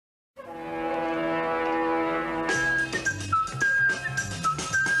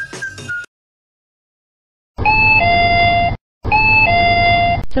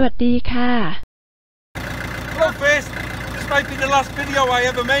สวัสดีค่ะ Hello first. This might be the last video I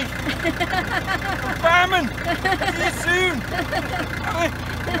ever make. I'm farming. See you soon.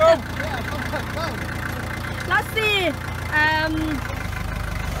 Go. Let's see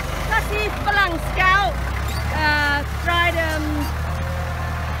ฝรั่ง scout try the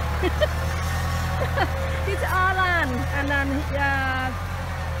this Thailand and then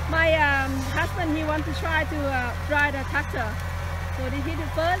my husband he want to try to drive the tractor, so this is the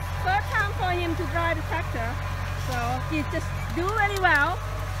first time for him to drive the tractor, so he just do very well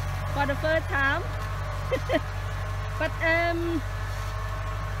for the first time. But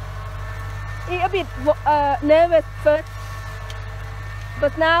he a bit nervous first,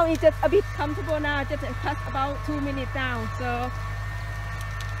 but now he just a bit comfortable now, just past about 2 minutes now, so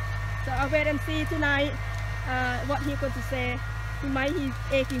I'll wait and see tonight what he going to say. He might he's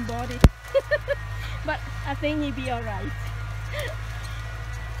aching body but I think he'll be alright.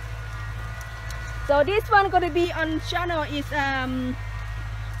 So this one gonna be on channel is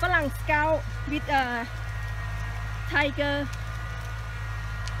ฝรั่ง scout with tiger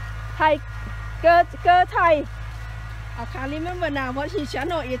Thai. I can't remember now what his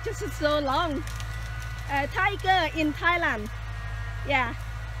channel is, just so long. Tiger in Thailand. Yeah.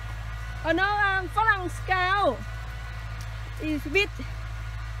 Oh no, ฝรั่ง scout is with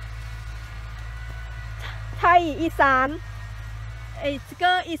Thai อีสาน it's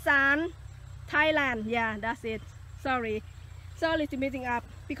girl อีสาน Thailand. Yeah, that's it. Sorry to mixing up,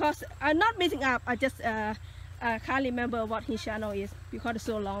 because I'm not mixing up, I just can't remember what his channel is because it's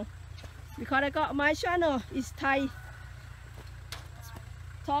so long. Because I got my channel is Thai,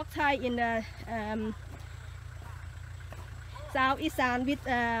 talk Thai in the South Isan with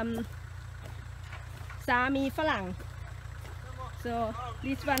สามีฝรั่ง so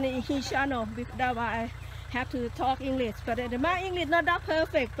this one is his channel, that's why I have to talk English, but my English not that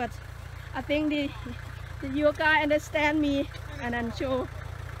perfect, but I think you guys understand me and then show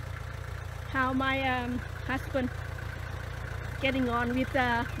how my husband getting on with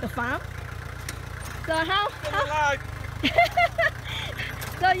the farm. So how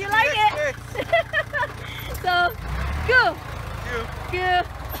so you like it? So good.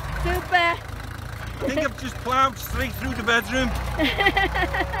 Super. I think I've just ploughed straight through the bedroom.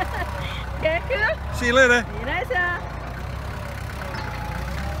 Okay, cool. See you later. See you later.